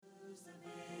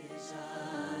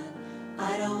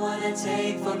don't want to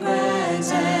take for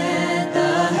granted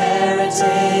the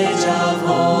heritage of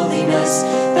holiness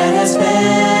that has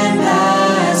been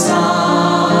passed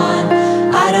on.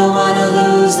 I don't want to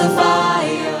lose the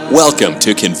fire. Welcome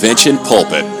to Convention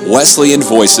Pulpit, Wesleyan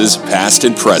Voices Past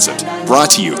and Present, brought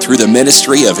to you through the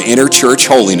Ministry of Interchurch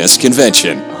Holiness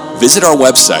Convention. Visit our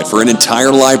website for an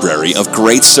entire library of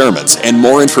great sermons and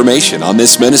more information on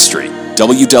this ministry,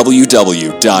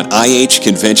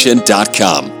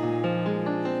 www.ihconvention.com.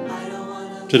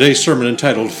 Today's sermon,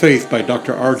 entitled Faith by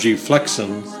Dr. R.G.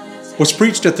 Flexon, was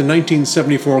preached at the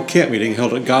 1974 camp meeting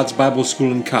held at God's Bible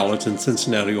School and College in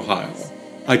Cincinnati, Ohio.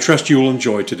 I trust you will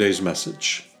enjoy today's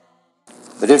message.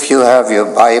 But if you have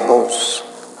your Bibles,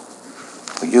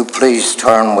 will you please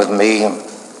turn with me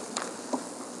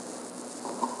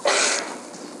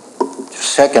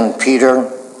to 2 Peter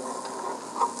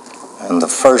and the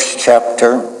first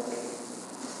chapter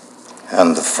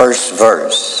and the first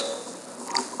verse.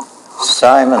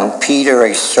 Simon Peter,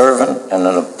 a servant and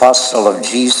an apostle of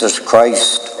Jesus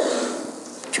Christ,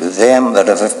 to them that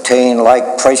have obtained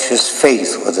like precious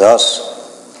faith with us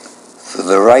through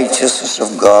the righteousness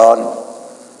of God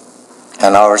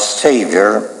and our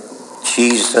Savior,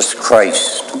 Jesus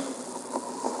Christ.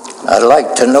 I'd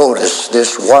like to notice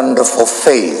this wonderful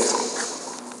faith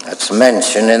that's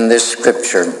mentioned in this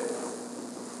scripture.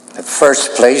 In the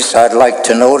first place, I'd like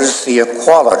to notice the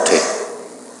equality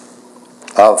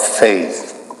of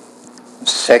faith.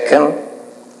 Second,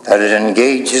 that it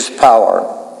engages power.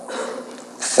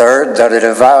 Third, that it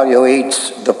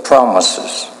evaluates the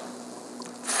promises.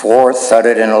 Fourth, that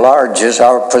it enlarges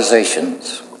our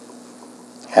positions.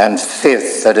 And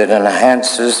fifth, that it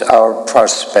enhances our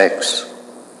prospects.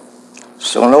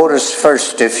 So notice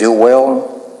first, if you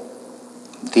will,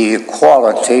 the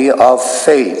equality of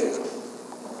faith.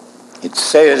 It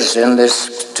says in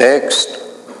this text,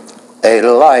 a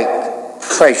like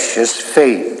precious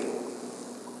faith.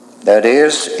 That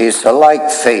is, it's a like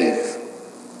faith.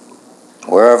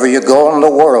 Wherever you go in the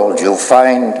world, you'll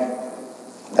find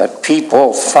that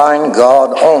people find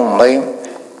God only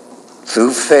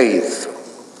through faith.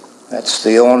 That's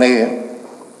the only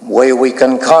way we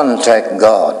can contact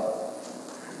God.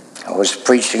 I was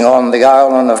preaching on the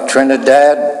island of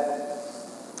Trinidad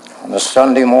on a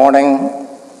Sunday morning.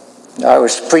 I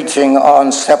was preaching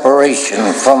on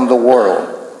separation from the world.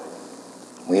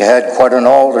 We had quite an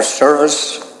altar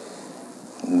service.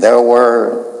 There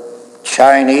were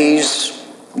Chinese,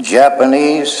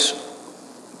 Japanese,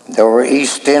 there were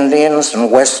East Indians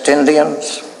and West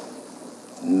Indians,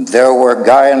 there were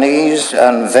Guyanese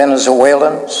and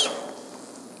Venezuelans,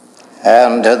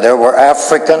 and there were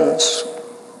Africans,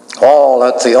 all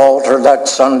at the altar that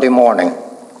Sunday morning.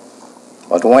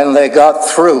 But when they got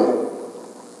through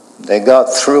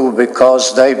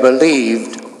because they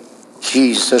believed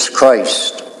Jesus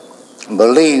Christ,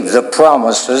 believed the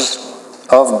promises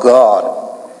of God.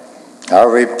 I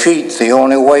repeat, the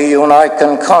only way you and I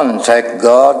can contact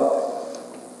God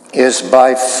is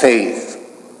by faith.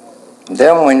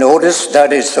 Then we notice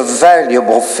that it's a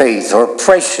valuable faith or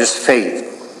precious faith.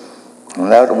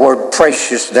 And that word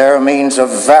precious there means a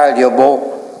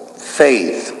valuable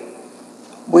faith.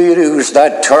 We use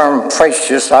that term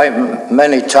precious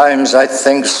many times, I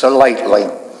think, so lightly.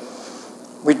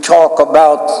 We talk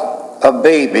about a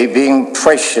baby being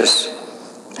precious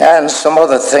and some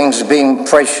other things being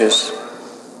precious.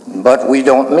 But we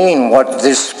don't mean what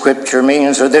this scripture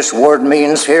means or this word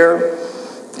means here.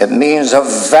 It means a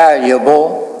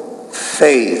valuable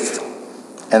faith.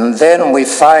 And then we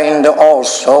find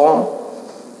also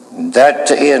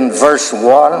that in verse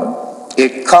 1,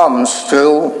 it comes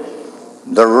through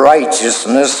the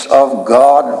righteousness of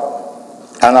God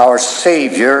and our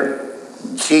Savior,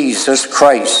 Jesus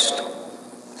Christ.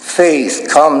 Faith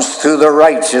comes through the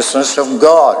righteousness of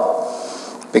God.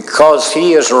 Because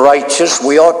He is righteous,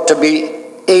 we ought to be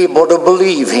able to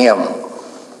believe Him.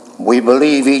 We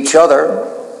believe each other.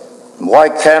 Why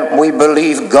can't we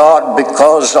believe God?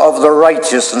 Because of the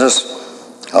righteousness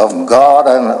of God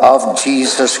and of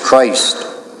Jesus Christ.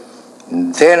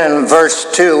 And then in verse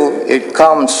 2, it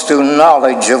comes through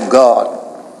knowledge of God.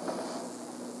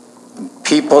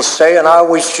 People say, and I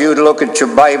wish you'd look at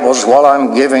your Bibles while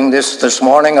I'm giving this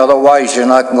morning, otherwise you're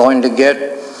not going to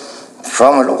get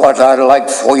from it what I'd like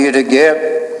for you to get.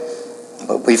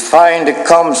 But we find it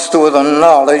comes through the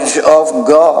knowledge of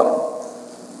God.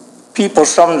 People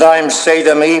sometimes say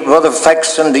to me, Brother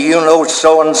Flexon, do you know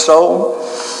so-and-so?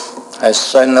 I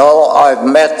say, no, I've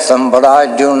met them, but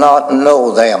I do not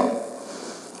know them.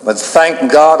 But thank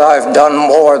God I've done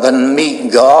more than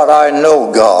meet God. I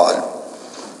know God.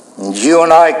 And you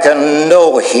and I can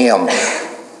know Him.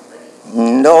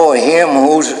 Know Him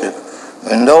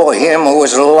and know him who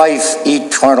is life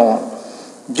eternal.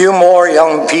 Do more,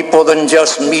 young people, than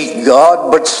just meet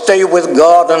God, but stay with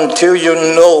God until you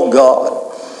know God.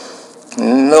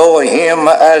 Know him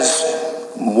as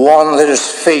one that is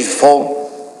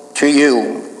faithful to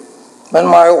you. When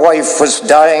my wife was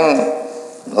dying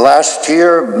last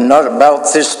year, not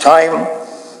about this time,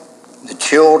 the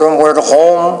children were at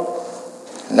home,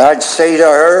 and I'd say to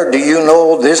her, do you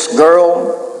know this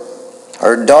girl?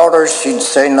 Her daughter, she'd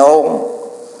say no.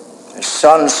 Her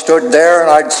son stood there, and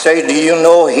I'd say, do you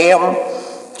know him?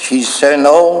 She'd say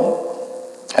no.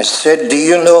 I said, do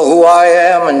you know who I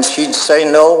am? And she'd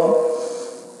say no.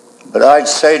 But I'd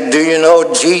say, do you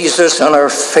know Jesus? And her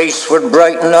face would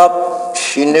brighten up.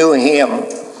 She knew him.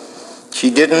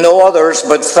 She didn't know others,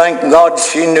 but thank God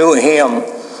she knew him.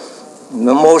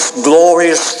 The most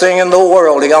glorious thing in the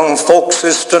world, young folks,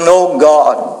 is to know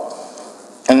God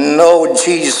and know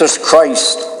Jesus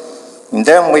Christ. And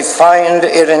then we find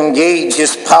it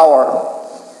engages power.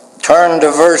 Turn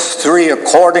to verse 3,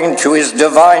 according to his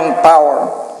divine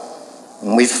power.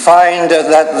 And we find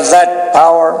that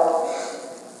power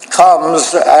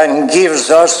comes and gives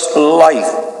us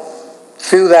life.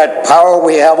 Through that power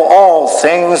we have all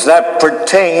things that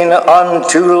pertain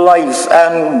unto life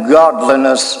and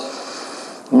godliness.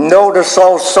 Notice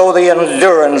also the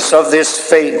endurance of this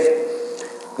faith.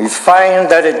 We find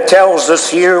that it tells us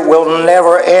here will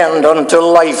never end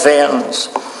until life ends.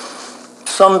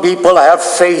 Some people have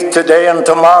faith today and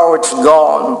tomorrow it's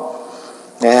gone.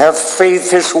 They have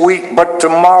faith this week, but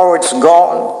tomorrow it's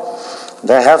gone.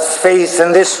 They have faith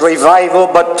in this revival,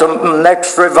 but the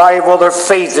next revival their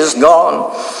faith is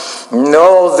gone.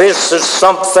 No, this is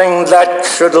something that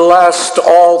should last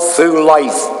all through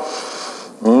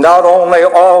life. Not only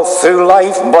all through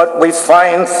life, but we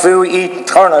find through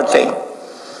eternity.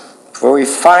 For we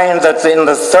find that in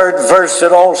the 3rd verse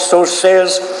it also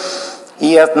says,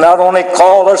 he hath not only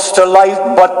called us to life,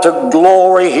 but to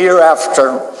glory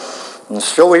hereafter. And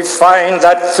so we find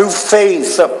that through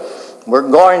faith,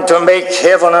 we're going to make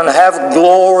heaven and have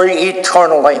glory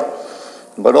eternally.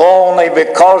 But only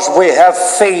because we have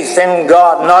faith in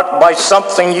God, not by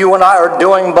something you and I are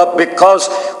doing, but because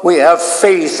we have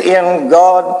faith in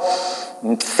God.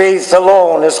 And faith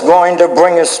alone is going to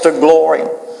bring us to glory.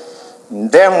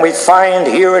 And then we find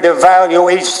here it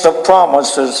evaluates the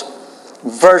promises.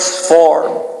 Verse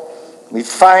 4. We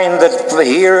find that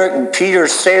here Peter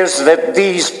says that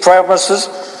these promises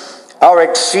are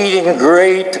exceeding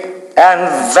great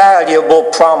and valuable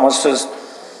promises,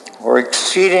 or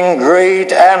exceeding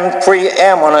great and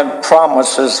preeminent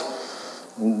promises.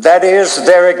 That is,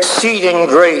 they're exceeding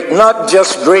great, not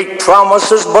just great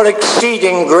promises, but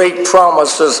exceeding great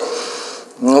promises.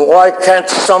 Why can't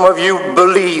some of you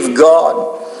believe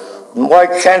God? Why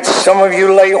can't some of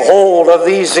you lay hold of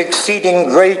these exceeding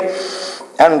great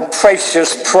and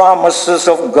precious promises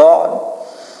of God?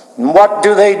 And what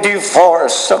do they do for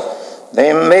us?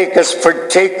 They make us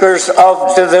partakers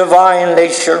of the divine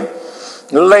nature.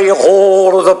 Lay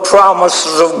hold of the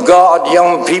promises of God,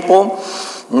 young people.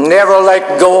 Never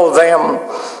let go of them.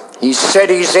 He said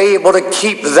he's able to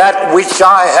keep that which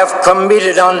I have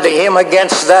committed unto him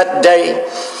against that day.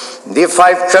 And if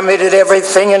I've committed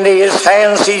everything into his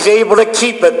hands, he's able to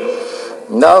keep it.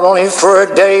 Not only for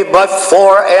a day, but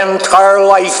for entire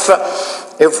life.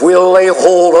 If we'll lay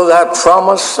hold of that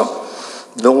promise,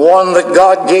 the one that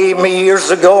God gave me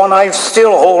years ago and I'm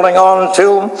still holding on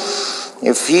to.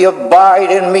 If ye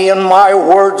abide in me and my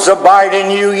words abide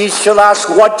in you, ye shall ask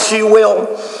what ye will,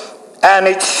 and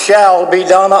it shall be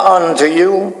done unto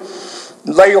you.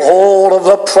 Lay hold of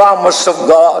the promise of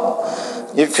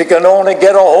God. If you can only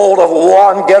get a hold of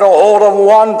one, get a hold of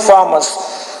one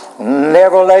promise.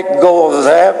 Never let go of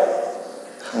that.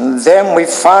 And then we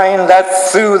find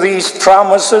that through these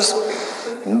promises,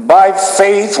 by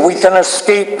faith we can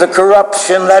escape the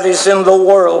corruption that is in the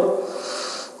world.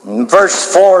 And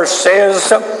verse 4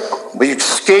 says, we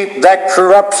escape that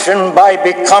corruption by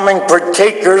becoming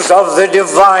partakers of the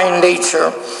divine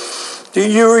nature. Do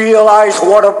you realize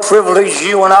what a privilege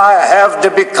you and I have to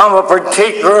become a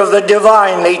partaker of the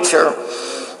divine nature?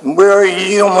 We're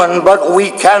human, but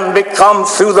we can become,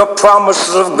 through the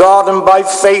promises of God and by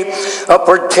faith, a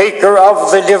partaker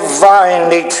of the divine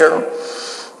nature.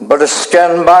 But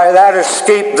can by that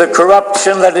escape the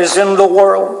corruption that is in the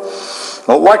world.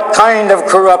 What kind of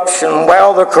corruption?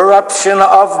 Well, the corruption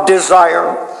of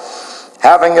desire.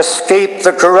 Having escaped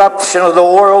the corruption of the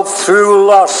world through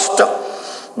lust.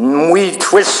 We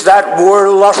twist that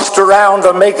word lust around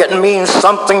to make it mean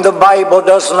something the Bible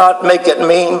does not make it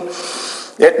mean.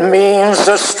 It means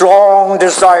a strong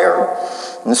desire.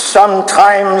 And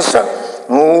sometimes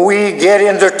we get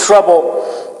into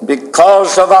trouble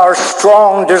because of our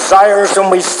strong desires,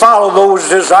 and we follow those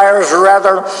desires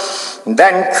rather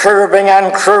than curbing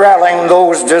and corralling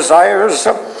those desires.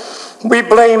 We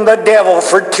blame the devil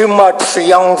for too much,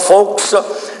 young folks.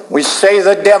 We say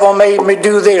the devil made me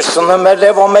do this, and the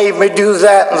devil made me do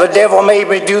that, and the devil made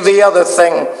me do the other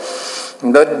thing.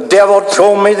 The devil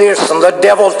told me this, and the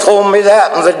devil told me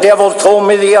that, and the devil told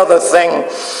me the other thing.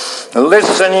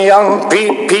 Listen, young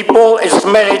people, it's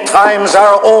many times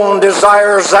our own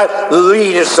desires that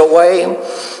lead us away.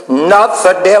 Not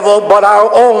the devil, but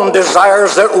our own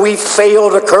desires that we fail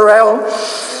to corral,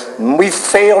 we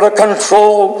fail to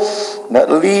control, that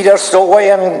lead us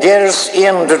away and get us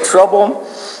into trouble.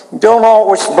 Don't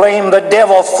always blame the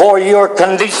devil for your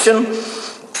condition.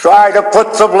 Try to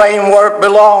put the blame where it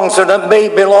belongs, and it may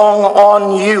belong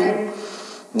on you.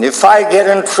 And if I get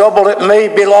in trouble, it may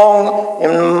belong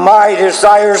in my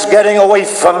desires getting away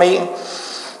from me.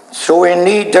 So we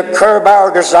need to curb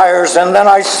our desires. And then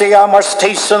I say I must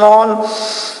hasten on.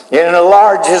 It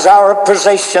enlarges our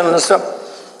possessions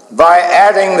by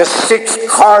adding the 6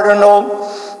 cardinal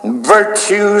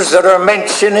virtues that are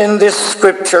mentioned in this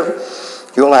scripture.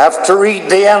 You'll have to read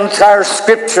the entire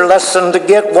scripture lesson to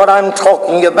get what I'm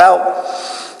talking about.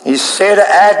 He said,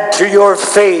 add to your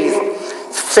faith.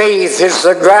 Faith is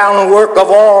the groundwork of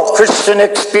all Christian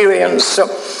experience.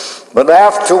 But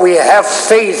after we have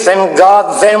faith in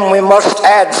God, then we must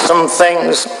add some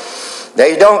things.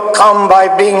 They don't come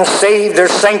by being saved or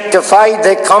sanctified.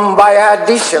 They come by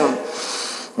addition.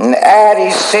 And add,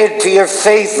 he said, to your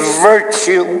faith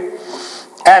virtue,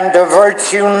 and to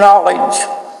virtue knowledge,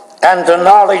 and to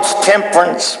knowledge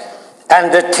temperance,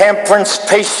 and to temperance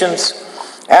patience,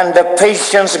 and to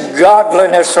patience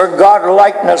godliness or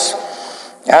godlikeness,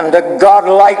 and to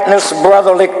godlikeness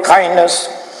brotherly kindness.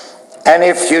 And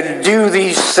if you do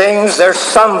these things, there's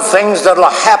some things that will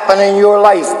happen in your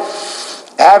life.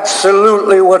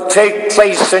 Absolutely will take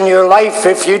place in your life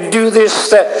if you do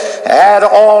this, add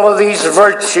all of these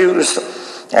virtues.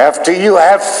 After you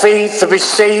have faith to be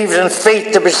saved and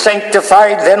faith to be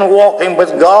sanctified, then walking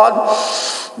with God,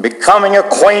 becoming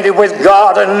acquainted with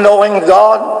God and knowing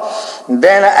God,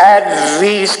 then add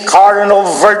these cardinal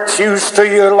virtues to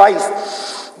your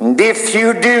life. And if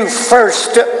you do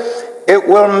first, it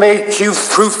will make you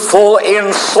fruitful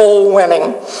in soul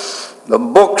winning. The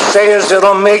book says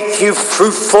it'll make you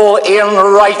fruitful in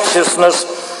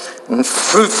righteousness and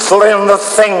fruitful in the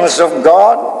things of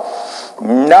God.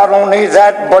 Not only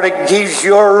that, but it gives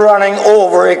you a running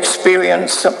over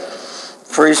experience.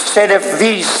 For he said, if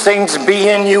these things be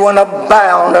in you and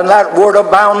abound, and that word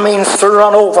abound means to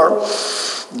run over.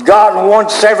 God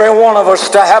wants every one of us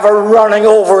to have a running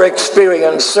over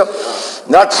experience.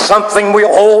 Not something we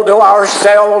hold to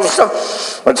ourselves,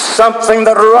 but something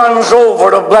that runs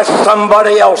over to bless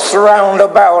somebody else around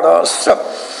about us.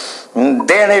 And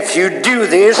then if you do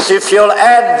this, if you'll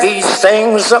add these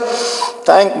things,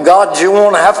 thank God you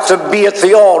won't have to be at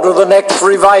the altar the next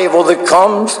revival that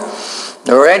comes,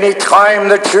 or any time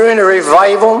that you're in a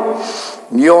revival.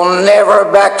 You'll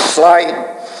never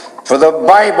backslide. For the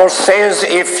Bible says,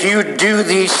 if you do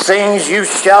these things, you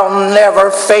shall never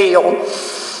fail.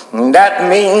 And that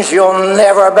means you'll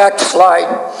never backslide.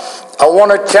 I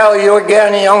want to tell you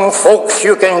again, young folks,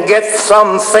 you can get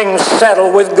some things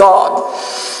settled with God.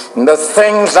 And the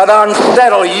things that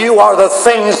unsettle you are the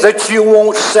things that you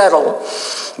won't settle.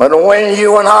 But when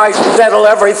you and I settle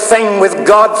everything with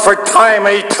God for time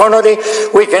and eternity,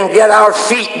 we can get our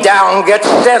feet down, get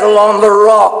settled on the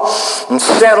rock, and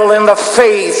settle in the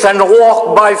faith and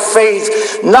walk by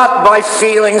faith, not by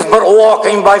feelings, but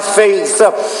walking by faith.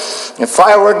 If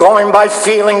I were going by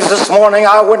feelings this morning,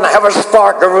 I wouldn't have a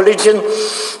spark of religion.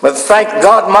 But thank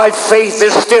God my faith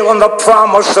is still in the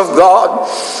promise of God.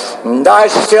 And I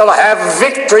still have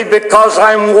victory because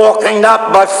I'm walking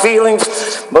not by feelings,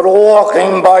 but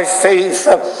walking by faith.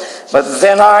 But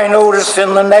then I notice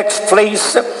in the next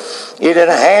place, it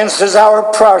enhances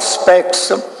our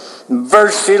prospects.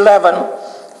 Verse 11,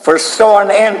 for so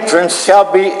an entrance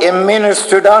shall be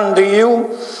administered unto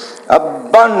you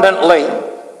abundantly.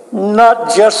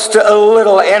 Not just a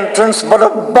little entrance, but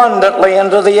abundantly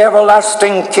into the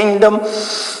everlasting kingdom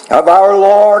of our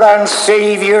Lord and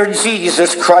Savior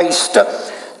Jesus Christ.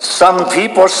 Some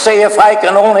people say if I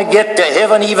can only get to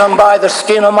heaven even by the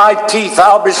skin of my teeth,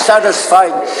 I'll be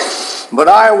satisfied. But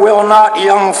I will not,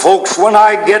 young folks. When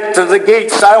I get to the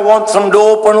gates, I want them to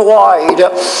open wide.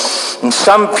 And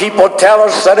some people tell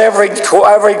us that every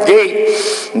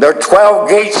gate There are 12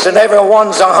 gates and every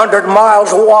one's 100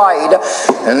 miles wide.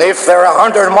 And if they're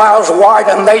 100 miles wide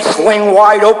and they swing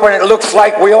wide open, it looks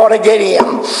like we ought to get in.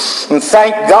 And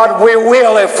thank God we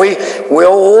will if we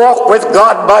will walk with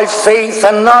God by faith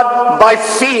and not by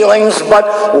feelings, but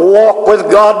walk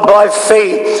with God by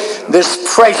faith.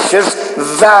 This precious,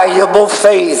 valuable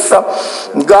faith.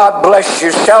 God bless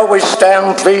you. Shall we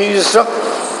stand, please?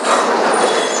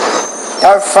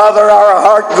 Our Father, our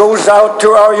heart goes out to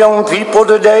our young people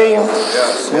today.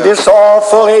 This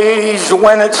awful age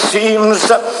when it seems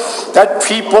that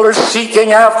people are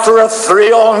seeking after a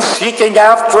thrill and seeking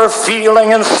after a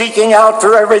feeling and seeking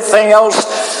after everything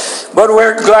else. But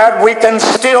we're glad we can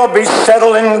still be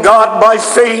settled in God by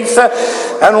faith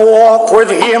and walk with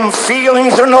Him,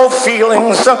 feelings or no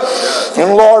feelings.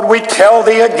 And Lord, we tell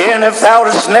Thee again, if Thou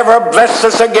dost never bless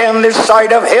us again this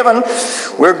side of heaven,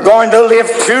 we're going to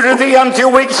live true to Thee until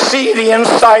we see Thee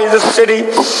inside the city.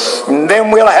 And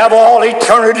then we'll have all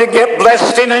eternity to get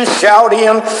blessed in and shout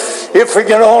in. If we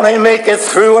can only make it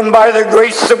through, and by the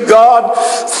grace of God,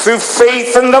 through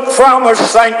faith in the promise,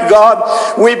 thank God,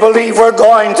 we believe we're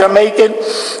going to make it.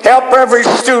 Help every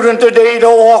student today to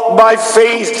walk by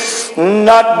faith,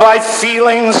 not by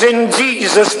feelings. In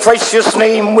Jesus' precious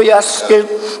name we ask it.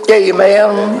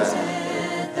 Amen.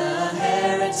 The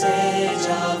heritage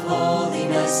of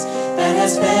holiness that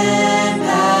has been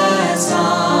passed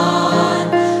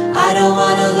on. I don't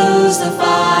want to lose the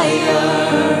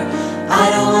fire. I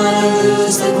don't want to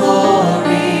lose the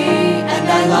glory, and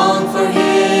I long for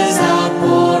His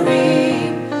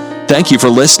outpouring. Thank you for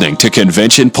listening to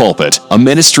Convention Pulpit, a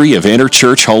ministry of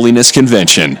Interchurch Holiness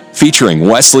Convention, featuring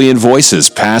Wesleyan voices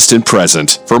past and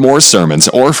present. For more sermons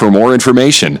or for more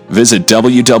information, visit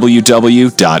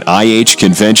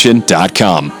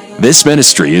www.ihconvention.com. This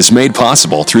ministry is made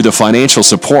possible through the financial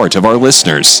support of our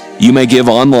listeners. You may give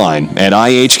online at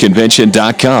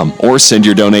ihconvention.com or send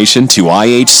your donation to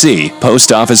IHC,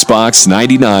 Post Office Box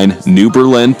 99, New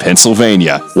Berlin,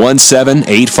 Pennsylvania,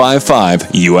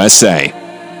 17855, USA.